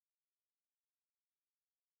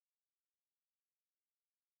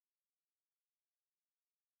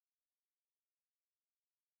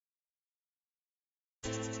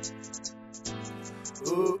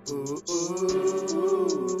Ooh, ooh, ooh.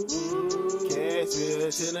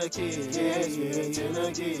 CASHVILLE, Tennessee. CASHVILLE,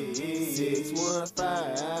 Tennessee.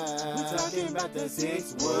 615. We talking about the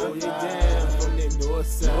 615. Hold it down from the north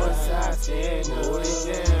side. Stand hold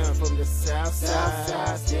it down from the south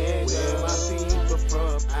side. Stand where my people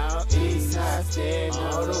from out east side. Stand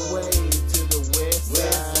all the way to the west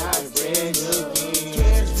side. Stand again.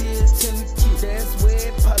 CASHVILLE, Tennessee, that's where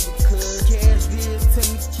it poppin', cuz. CASHVILLE,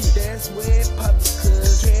 Tennessee, that's where it poppin',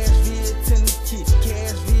 cuz. CASHVILLE, Tennessee,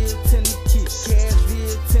 CASHVILLE, Tennessee,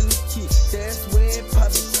 CASHVILLE, Tennessee, that's where it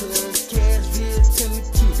poppin', cuz. CASHVILLE,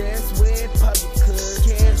 Tennessee, that's where it poppin', cuz.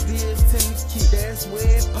 CASHVILLE, Tennessee, that's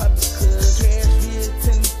where it poppin', cuz. CASHVILLE,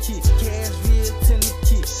 Tennessee, CASHVILLE,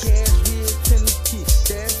 Tennessee, CASHVILLE, Tennessee,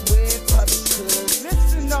 that's where it poppin', cuz.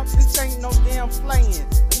 Listen up, this ain't no damn playing.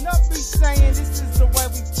 Enough be saying this is the way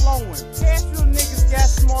we flowin'. CASHVILLE niggas got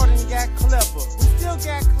smart and got clever. We still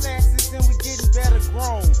got classes and we getting better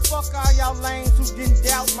grown. Fuck all y'all lanes who didn't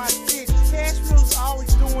doubt my shit. CASHVILLE's always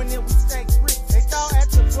doing it, we stay grit. They thought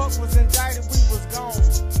after Buck was indicted we was gone.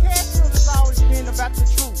 CASHVILLE has always been about the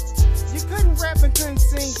truth. You couldn't rap and couldn't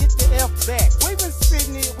sing, get the F back. We been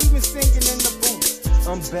spitting it, we been singing in the booth.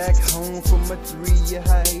 I'm back home from a 3-year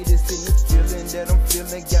hiatus, and the feeling that I'm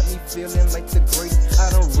feeling got me feeling like the great. I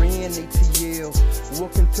done ran ATL, wore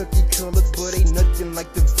Kentucky colors, but ain't nothing like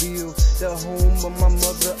the Ville. The home of my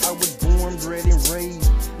mother, I was born, bred and raised.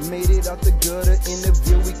 Made it out the gutter in the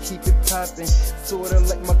Ville, we keep it poppin'. Sorta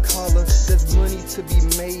like my collar, there's money to be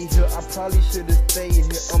made here. I probably should've stayed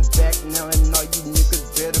here. I'm back now, and all you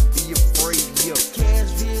niggas better be afraid, yeah.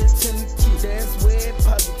 CASHVILLE, Tennessee, that's where it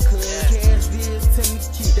poppin', cuz. CASHVILLE,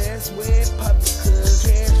 Tennessee, that's where it poppin', cuz.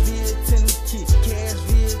 CASHVILLE, Tennessee,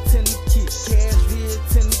 CASHVILLE, Tennessee, CASHVILLE,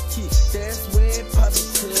 Tennessee, that's where it poppin',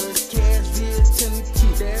 cuz. CASHVILLE,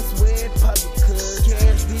 Tennessee, that's where it poppin', cuz.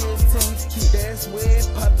 CASHVILLE, Tennessee, that's where it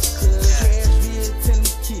poppin', cuz. CASHVILLE,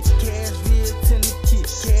 Tennessee, CASHVILLE, Tennessee,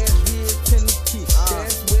 CASHVILLE, Tennessee,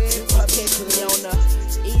 that's where it poppin', Catch cuz. me on the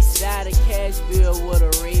east side of CASHVILLE with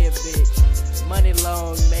a red bitch. Money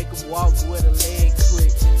long, make 'em walk with a leg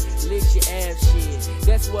quick. Lick your ass shit,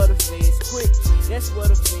 that's what a feds quick. That's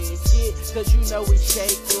what a feds get, cause you know we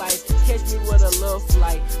shake life. Catch me with a little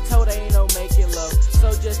flight, told I ain't no making love,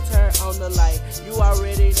 so just turn on the light. You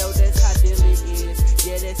already know that's how Dilly is.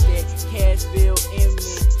 Yeah, that's that CASHVILLE in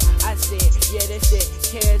me. I said, yeah, that's that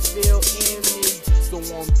CASHVILLE in me. So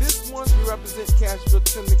on this one, we represent CASHVILLE,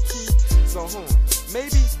 Tennessee. So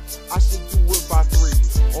maybe I should do it by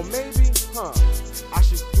 3s, or maybe I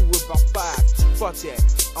should do it by 5s. Fuck that,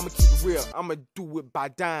 I'ma keep it real, I'ma do it by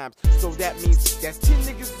dimes. So that means that's 10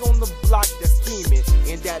 niggas on the block that's scheming,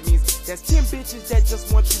 and that means that's 10 bitches that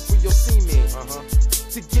just want you for your semen.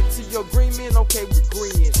 To get to your agreement, okay, we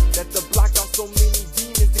agreeing that the block got so many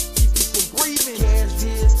demons to keep you from breathing.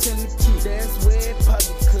 CASHVILLE, Tennessee, that's where it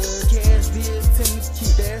poppin', cuz. CASHVILLE,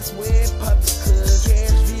 Tennessee, that's where it poppin', cuz.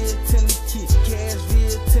 CASHVILLE, Tennessee,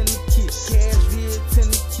 CASHVILLE, Tennessee, CASHVILLE,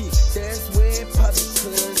 Tennessee, that's where it poppin',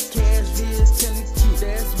 cuz. CASHVILLE, Tennessee,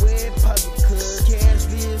 that's where it poppin', cuz.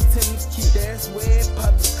 CASHVILLE, Tennessee, that's where it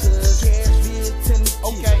poppin', cuz. CASHVILLE,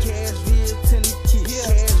 Tennessee, CASHVILLE, Tennessee,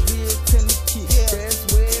 CASHVILLE, Tennessee, that's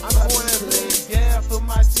where it I'm going to lay down for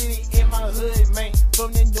my city and my hood, man.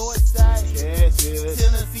 From the north side, CASHVILLE,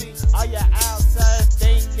 Tennessee. All your outside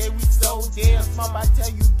think that we so damn smart. By the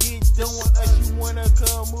time you get done with us, you wanna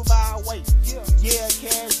come move our way. Yeah,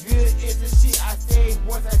 CASHVILLE is the shit. I said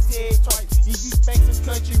once, I said twice. If you fake some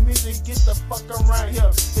country music, get the fuck around here.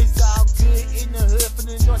 It's all good in the hood, from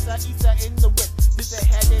the north side, east side, and the west. This ain't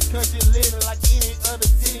had that country living like any other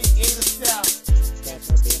city in the south.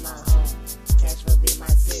 CASHVILLE be my home, CASHVILLE be my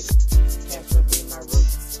city, CASHVILLE be my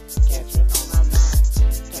roots, CASHVILLE on my mind,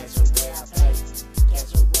 CASHVILLE where I play,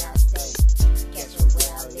 CASHVILLE where I stay, CASHVILLE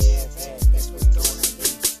where I live at, that's what's gonna be,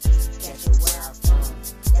 CASHVILLE where I'm from,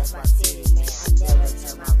 that's my city, man. I never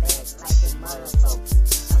turn my back like the mother folks.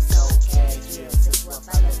 I'm so CASHVILLE,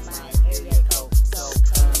 615, that's my area code, so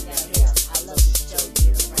come down here, I love to show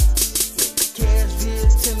you around the city. CASHVILLE,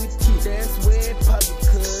 Tennessee, that's where it poppin',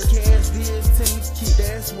 cuz. CASHVILLE, Tennessee,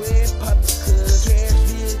 that's where it poppin', cuz.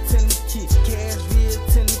 CASHVILLE, Tennessee, CASHVILLE,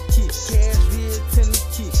 Tennessee, CASHVILLE,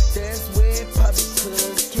 Tennessee, that's where it poppin',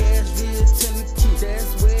 cuz. CASHVILLE, Tennessee,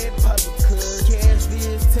 that's where it poppin', cuz.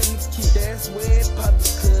 CASHVILLE, Tennessee, that's where it poppin',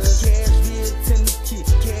 cuz. CASHVILLE, Tennessee,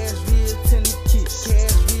 CASHVILLE, Tennessee,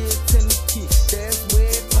 CASHVILLE, Tennessee, that's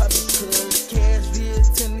where it poppin', cuz. CASHVILLE,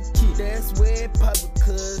 Tennessee, that's where it poppin',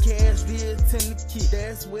 cuz. CASHVILLE, Tennessee,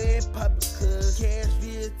 that's where it poppin', cuz.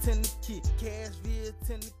 CASHVILLE, Tennessee, CASHVILLE,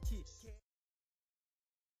 Tennessee.